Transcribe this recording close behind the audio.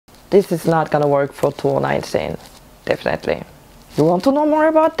this is not gonna work for 2019, definitely. You want to know more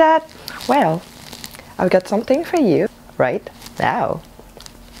about that? Well, I've got something for you right now.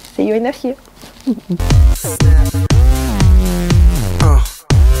 See you in a few.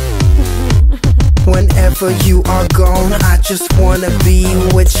 Whenever you are gone, I just wanna be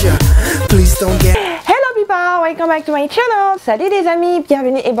with you. Please don't get. Hello people, welcome back to my channel. Salut les amis,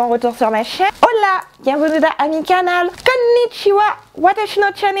 bienvenue et bon retour sur ma chaîne. Hola, bienvenue dans mi canal. Konnichiwa, watashi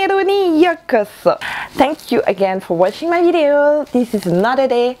no channel ni yokoso. Thank you again for watching my video. This is another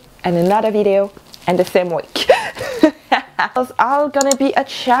day and another video and the same week. It's all gonna be a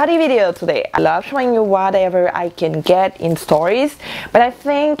chatty video today. I love showing you whatever I can get in stories, but I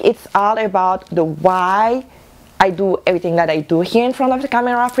think it's all about the why I do everything that I do here in front of the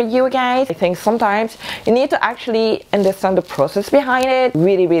camera for you guys. I think sometimes you need to actually understand the process behind it.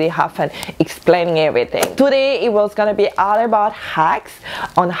 Really have fun explaining everything. Today it was gonna be all about hacks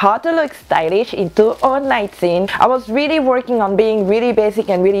on how to look stylish in 2019. I was really working on being really basic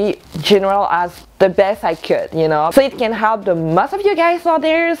and really general as the best I could, you know, so it can help the most of you guys out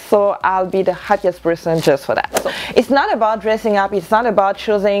there. So I'll be the happiest person just for that. So it's not about dressing up, it's not about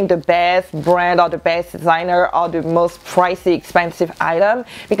choosing the best brand or the best designer or the most pricey expensive item,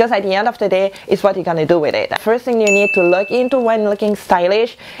 because at the end of the day it's what you're gonna do with it. The first thing you need to look into when looking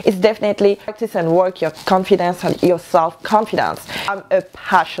stylish is definitely practice and work your confidence and your self-confidence. I'm a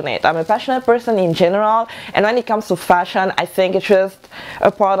passionate person in general, and when it comes to fashion, I think it's just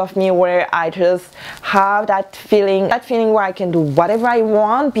a part of me where I just have that feeling where I can do whatever I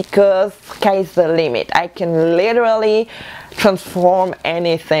want, because sky is the limit. I can literally transform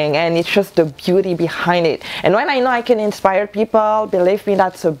anything, and it's just the beauty behind it. And when I know I can inspire people, believe me,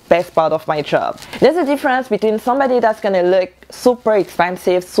 that's the best part of my job. There's a difference between somebody that's gonna look super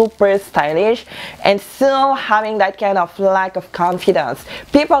expensive, super stylish, and still having that kind of lack of confidence.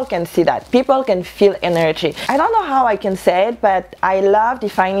 People can see that. People can feel energy. I don't know how I can say it, but I love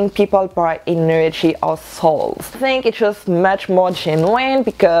defining people by energy or souls. I think it's just much more genuine,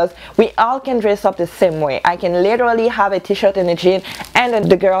 because we all can dress up the same way. I can literally have a t-shirt and a jean, and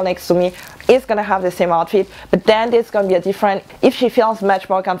the girl next to me is gonna have the same outfit, but then there's gonna be a different if she feels much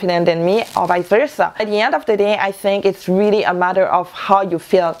more confident than me, or vice versa. At the end of the day, I think it's really a matter of how you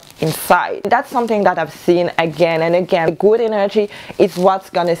feel inside. That's something that I've seen again and again. Good energy is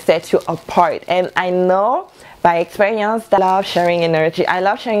what's gonna set you apart, and I know by experience that I love sharing energy. I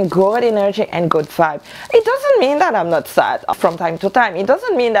love sharing good energy and good vibe. It doesn't mean that I'm not sad from time to time. It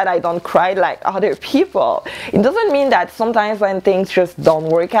doesn't mean that I don't cry like other people. It doesn't mean that sometimes when things just don't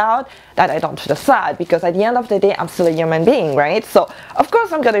work out that I don't feel sad, because at the end of the day I'm still a human being, right? So of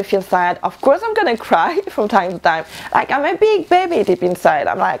course I'm gonna feel sad, of course I'm gonna cry from time to time. Like, I'm a big baby deep inside.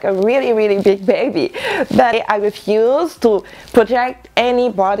 I'm like a really big baby, but I refuse to project any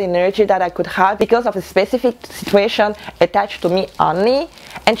bad energy that I could have because of a specific situation attached to me only,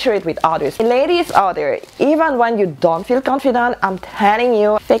 and share it with others. Ladies out there, even when you don't feel confident, I'm telling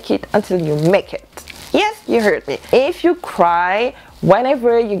you, fake it until you make it. Yes, you heard me. If you cry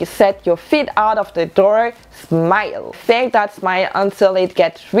whenever you set your feet out of the door, smile. Fake that smile until it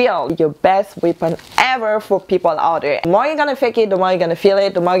gets real. Your best weapon ever for people out there. The more you're gonna fake it, the more you're gonna feel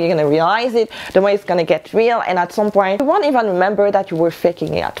it, the more you're gonna realize it, the more it's gonna get real, and at some point you won't even remember that you were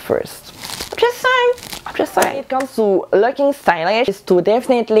faking it at first. I'm just saying. When it comes to looking stylish, is to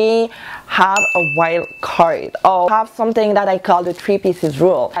definitely have a wild card, or have something that I call the 3 pieces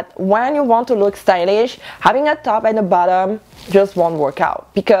rule. That when you want to look stylish, having a top and a bottom just won't work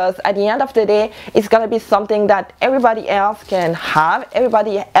out, because at the end of the day it's gonna be something that everybody else can have,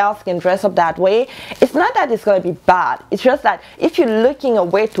 everybody else can dress up that way. It's not that it's gonna be bad, it's just that if you're looking a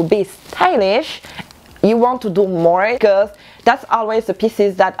way to be stylish, you want to do more, because that's always the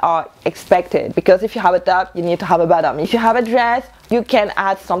pieces that are expected. Because if you have a top, you need to have a bottom. If you have a dress, you can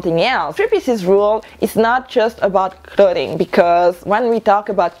add something else. 3 pieces rule is not just about clothing, because when we talk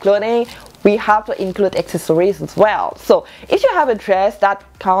about clothing, we have to include accessories as well. So if you have a dress, that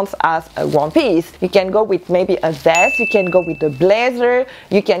counts as a one piece. You can go with maybe a vest, you can go with a blazer,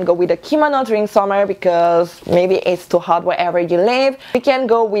 you can go with a kimono during summer because maybe it's too hot wherever you live. You can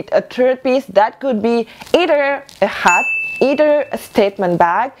go with a third piece that could be either a hat, either a statement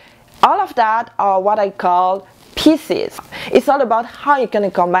bag. All of that are what I call pieces. It's all about how you can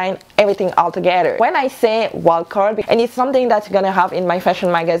combine everything all together. When I say wildcard, and it's something that's gonna have in my fashion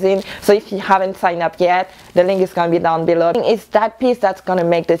magazine, so if you haven't signed up yet, the link is gonna be down below. It's that piece that's gonna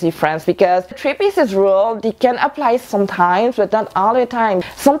make the difference, because the 3 pieces rule, they can apply sometimes, but not all the time.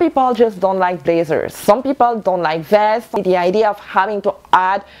 Some people just don't like blazers. Some people don't like vests. The idea of having to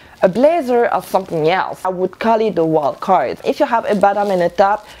add a blazer or something else, I would call it the wild card. If you have a bottom and a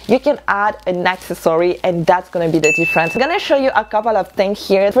top, you can add an accessory, and that's gonna be the difference. I'm gonna show you a couple of things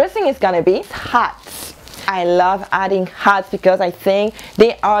here. First thing is gonna be hats. I love adding hats because I think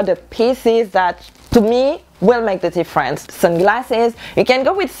they are the pieces that, to me, will make the difference. Sunglasses, you can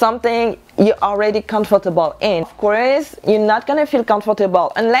go with something you're already comfortable in. Of course, you're not gonna feel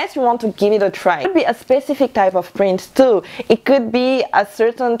comfortable unless you want to give it a try. It could be a specific type of print too. It could be a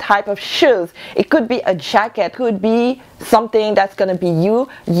certain type of shoes. It could be a jacket. It could be something that's gonna be you,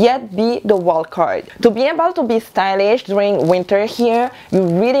 yet be the wild card. To be able to be stylish during winter here, you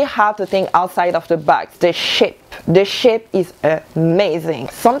really have to think outside of the box. The shape. The shape is amazing.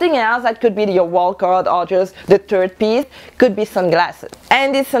 Something else that could be your wild card, or just the third piece, could be sunglasses.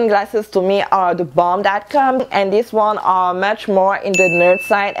 And these sunglasses to me are the bomb.com, and this one are much more in the nerd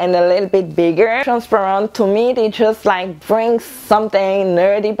side and a little bit bigger. Transparent, to me they just like bring something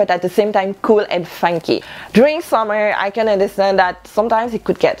nerdy but at the same time cool and funky. During summer I can understand that sometimes it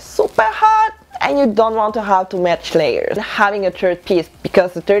could get super hot and you don't want to have too much layers. Having a third piece,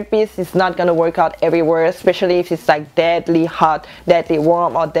 because the third piece is not gonna work out everywhere, especially if it's like deadly hot, deadly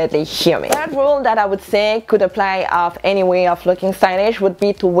warm, or deadly humid. Third rule that I would say could apply of any way of looking stylish would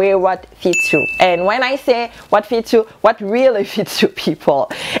be to wear what fits you. And when I say what fits you, what really fits you,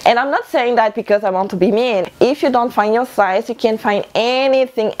 people. And I'm not saying that because I want to be mean. If you don't find your size, you can find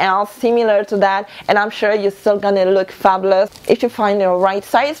anything else similar to that, and I'm sure you're still gonna look fabulous if you find the right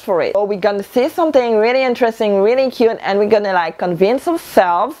size for it. So we're gonna see something really interesting, really cute, and we're gonna like convince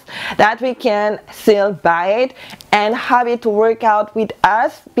ourselves that we can still buy it and have it to work out with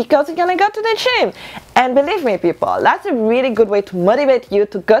us, because we're gonna go to the gym. And believe me, people, that's a really good way to motivate you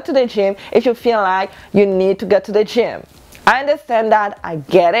to go to the gym if you feel like you need to go to the gym. I understand that, I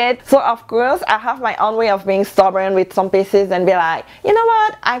get it. So of course I have my own way of being stubborn with some pieces and be like, you know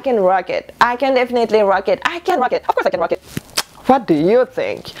what, I can rock it. I can definitely rock it. I can rock it. Of course I can rock it. What do you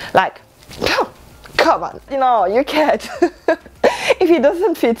think? Like, come on, you know, you can't. If it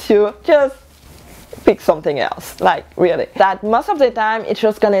doesn't fit you, just pick something else, like really. That most of the time it's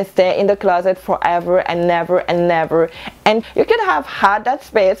just gonna stay in the closet forever and never and never, and you could have had that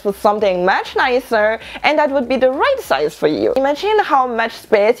space for something much nicer, and that would be the right size for you. Imagine how much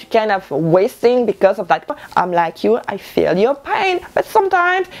space you kind of wasting because of that. I'm like you, I feel your pain, but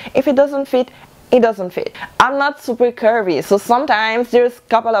sometimes if it doesn't fit, it doesn't fit. I'm not super curvy, so sometimes there's a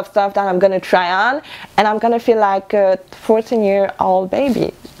couple of stuff that I'm gonna try on and I'm gonna feel like a 14-year-old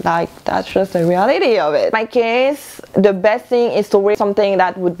baby. Like, that's just the reality of it. In my case, the best thing is to wear something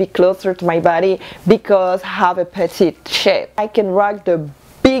that would be closer to my body, because I have a petite shape. I can rock the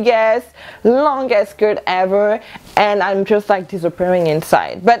biggest, longest skirt ever, and I'm just like disappearing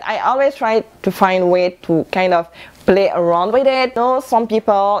inside. But I always try to find a way to kind of play around with it. You know, some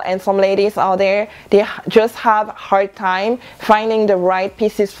people and some ladies out there, they just have a hard time finding the right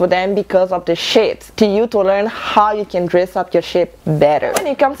pieces for them because of the shapes. To you to learn how you can dress up your shape better. When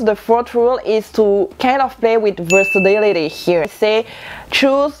it comes to the fourth rule is to kind of play with versatility here. I say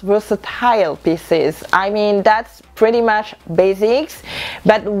choose versatile pieces. I mean, that's pretty much basics,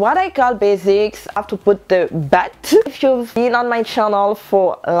 but what I call basics, I have to put the but. If you've been on my channel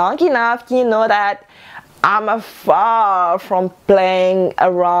for long enough, you know that I'm far from playing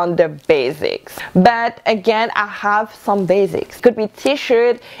around the basics. But again, I have some basics. It could be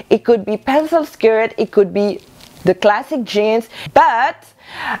t-shirt, it could be pencil skirt, it could be the classic jeans, but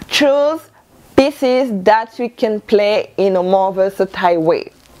choose pieces that you can play in a more versatile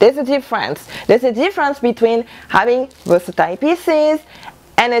way. There's a difference. There's a difference between having versatile pieces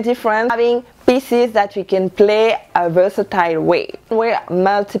and a difference having pieces that we can play a versatile way,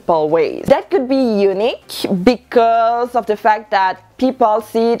 multiple ways. That could be unique because of the fact that people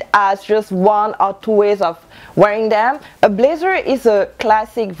see it as just one or two ways of wearing them. A blazer is a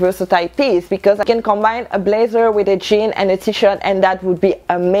classic versatile piece because I can combine a blazer with a jean and a t-shirt, and that would be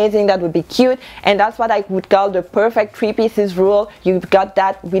amazing, that would be cute, and that's what I would call the perfect three pieces rule. You've got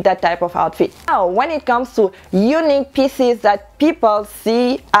that with that type of outfit. Now, when it comes to unique pieces that people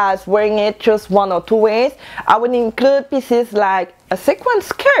see as wearing it just one or two ways, I would include pieces like a sequin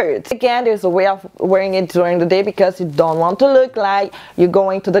skirt. Again, there's a way of wearing it during the day because you don't want to look like you're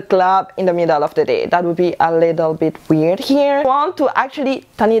going to the club in the middle of the day. That would be a little bit weird here. You want to actually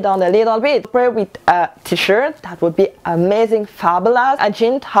turn it down a little bit. Pair with a t-shirt, that would be amazing, fabulous. A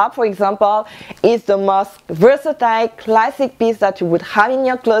jean top, for example, is the most versatile classic piece that you would have in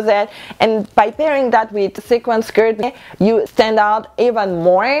your closet, and by pairing that with a sequin skirt, you stand out even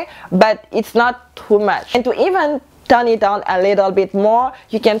more, but it's not too much. And to even turn it down a little bit more,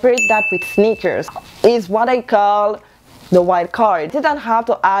 you can pair that with sneakers. Is what I call the wild card. Didn't have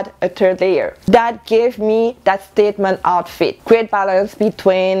to add a third layer. That gave me that statement outfit. Great balance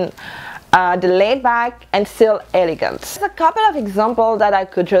between the laid back and still elegant. There's a couple of examples that I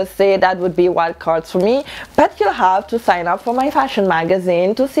could just say that would be wild cards for me, but you'll have to sign up for my fashion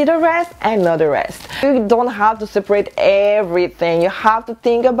magazine to see the rest and not the rest. You don't have to separate everything. You have to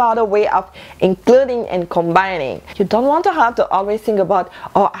think about a way of including and combining. You don't want to have to always think about,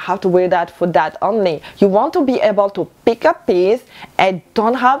 oh, I have to wear that for that only. You want to be able to pick a piece and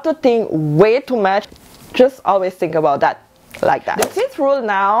don't have to think way too much. Just always think about that. Like that. The fifth rule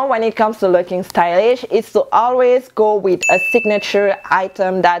now when it comes to looking stylish is to always go with a signature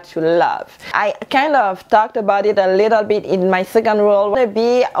item that you love. I kind of talked about it a little bit in my second rule. It would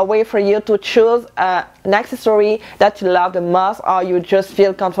be a way for you to choose an accessory that you love the most, or you just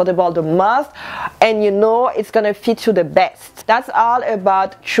feel comfortable the most, and you know it's gonna fit you the best. That's all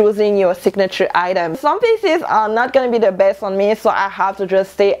about choosing your signature item. Some pieces are not gonna be the best on me, so I have to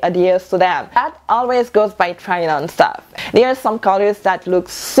just stay adhered to them. That always goes by trying on stuff. There are some colors that look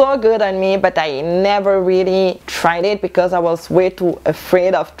so good on me, but I never really tried it because I was way too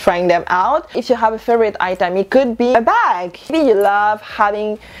afraid of trying them out. If you have a favorite item, it could be a bag. Maybe you love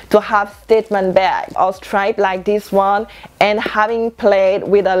having to have statement bag or stripe like this one, and having played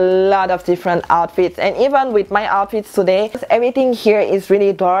with a lot of different outfits, and even with my outfits today, everything here is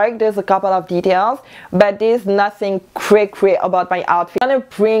really dark. There's a couple of details, but there's nothing cray about my outfit. I'm gonna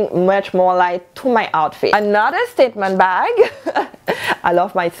bring much more light to my outfit. Another statement bag. I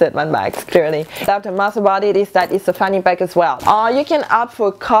love my statement bags, clearly. What I love the most about it is that it's a fanny pack as well. You can opt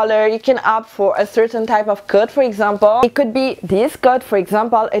for color, you can opt for a certain type of coat, for example. It could be this coat, for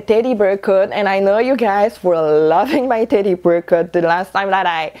example, a teddy bear coat, and I know you guys were loving my teddy bear coat the last time that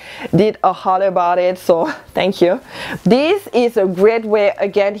I did a haul about it, so thank you. This is a great way,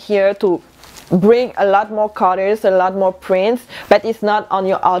 again, here to bring a lot more colors, a lot more prints, but it's not on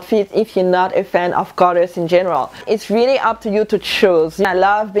your outfit if you're not a fan of colors in general. It's really up to you to choose. I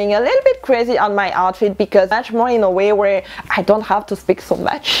love being a little bit crazy on my outfit because much more in a way where I don't have to speak so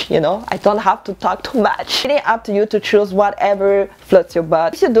much, you know, I don't have to talk too much. It's really up to you to choose whatever floats your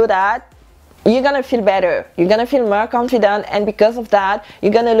boat. If you do that, you're gonna feel better, you're gonna feel more confident, and because of that,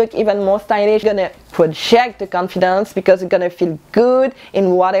 you're gonna look even more stylish. You're gonna project the confidence because you're gonna feel good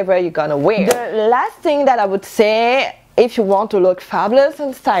in whatever you're gonna wear. The last thing that I would say, if you want to look fabulous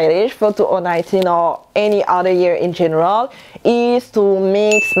and stylish for 2019 or any other year in general, is to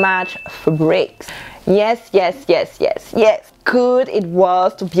mix match fabrics. Yes. Good it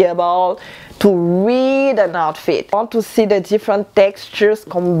was to be able to read an outfit. I want to see the different textures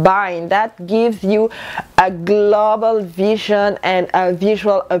combined. That gives you a global vision and a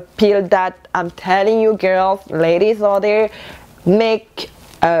visual appeal that I'm telling you, girls, ladies out there, make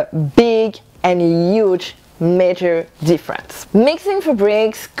a big and huge major difference. Mixing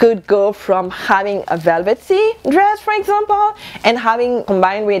fabrics could go from having a velvety dress, for example, and having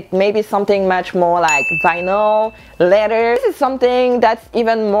combined with maybe something much more like vinyl, leather. This is something that's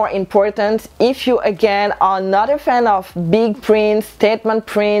even more important if you, again, are not a fan of big prints, statement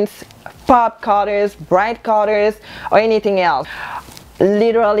prints, pop colors, bright colors, or anything else.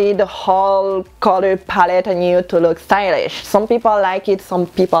 Literally the whole color palette on you to look stylish. Some people like it, some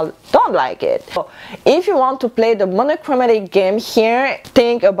people don't like it. So if you want to play the monochromatic game here,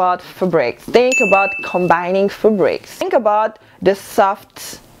 think about fabrics. Think about combining fabrics. Think about the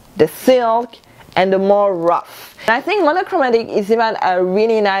soft, the silk, and the more rough. And I think monochromatic is even a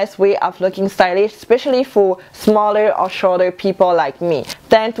really nice way of looking stylish, especially for smaller or shorter people like me.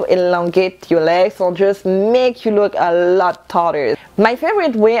 Tend to elongate your legs or just make you look a lot taller. My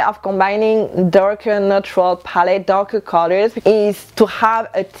favorite way of combining darker neutral palette, darker colors, is to have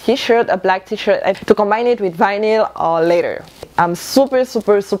a t-shirt, a black t-shirt, and to combine it with vinyl or leather. I'm super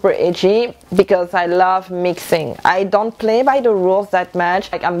edgy because I love mixing. I don't play by the rules that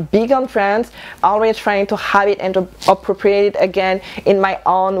much. Like, I'm big on trends, always trying to have it and to appropriate it again in my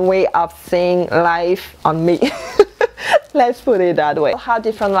own way of seeing life on me. Let's put it that way. Have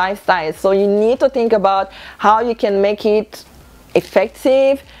different lifestyles, so you need to think about how you can make it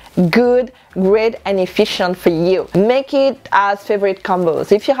effective good, great, and efficient for you. Make it as favorite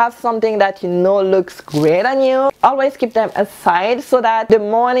combos. If you have something that you know looks great on you, always keep them aside so that the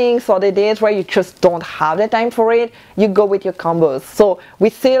mornings or the days where you just don't have the time for it, you go with your combos. So we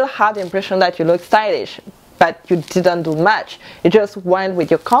still have the impression that you look stylish, but you didn't do much. You just went with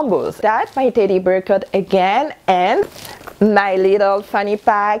your combos. That's my teddy bear coat again, and my little fanny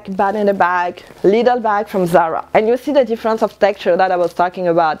pack, bag in the bag, little bag from Zara. And you see the difference of texture that I was talking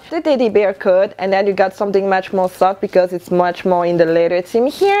about. The teddy bear coat, and then you got something much more soft because it's much more in the leather theme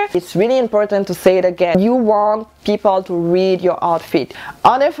here. It's really important to say it again. You want people to read your outfit.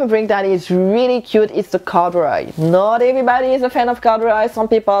 Other fabric that is really cute is the corduroy. Not everybody is a fan of corduroy. Some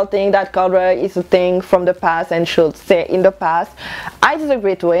people think that corduroy is a thing from the past and should stay in the past. I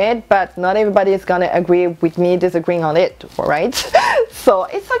disagree to it, but not everybody is gonna agree with me disagreeing on it, alright? So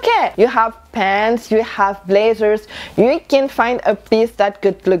it's okay. You have pants, you have blazers, you can find a piece that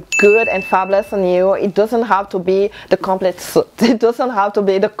could look good and fabulous on you. It doesn't have to be the complete suit. It doesn't have to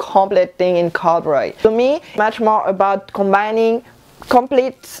be the complete thing in corduroy. To me, much more about combining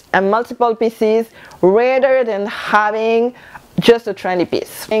complete and multiple pieces rather than having just a trendy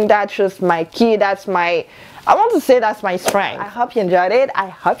piece. I think that's just my key. That's my, I want to say that's my strength. I hope you enjoyed it. I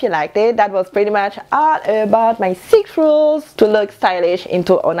hope you liked it. That was pretty much all about my 6 rules to look stylish in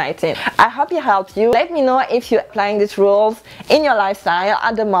 2019. I hope it helped you. Let me know if you're applying these rules in your lifestyle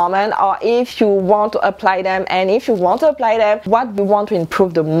at the moment, or if you want to apply them, and if you want to apply them, what do you want to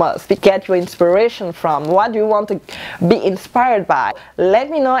improve the most? Get your inspiration from? What do you want to be inspired by? Let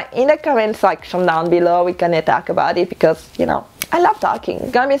me know in the comment section down below. We're gonna talk about it because, you know, I love talking.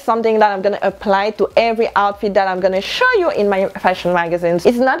 It's gonna be something that I'm gonna apply to every outfit that I'm gonna show you in my fashion magazines.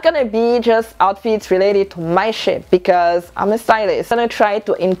 It's not gonna be just outfits related to my shape because I'm a stylist. I'm gonna try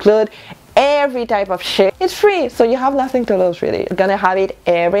to include every type of shape. It's free, so you have nothing to lose really. I'm gonna have it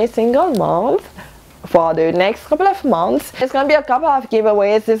every single month for the next couple of months. There's gonna be a couple of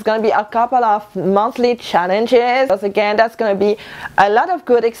giveaways. There's gonna be a couple of monthly challenges. Because again, that's gonna be a lot of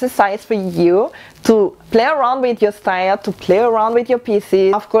good exercise for you to play around with your style, to play around with your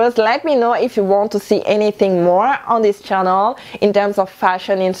pieces. Of course, let me know if you want to see anything more on this channel in terms of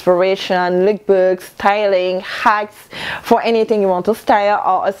fashion inspiration, lookbooks, styling, hacks for anything you want to style,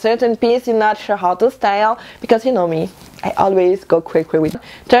 or a certain piece you're not sure how to style, because you know me, I always go quick with it.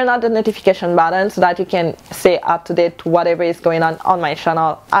 Turn on the notification button so that you can stay up to date to whatever is going on my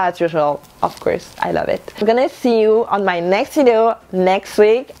channel. As usual, of course, I love it. I'm gonna see you on my next video next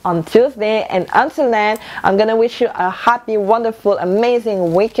week on Tuesday, and until then, I'm gonna wish you a happy, wonderful,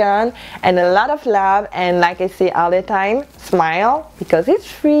 amazing weekend and a lot of love, and like I say all the time, smile because it's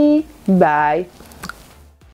free. Bye.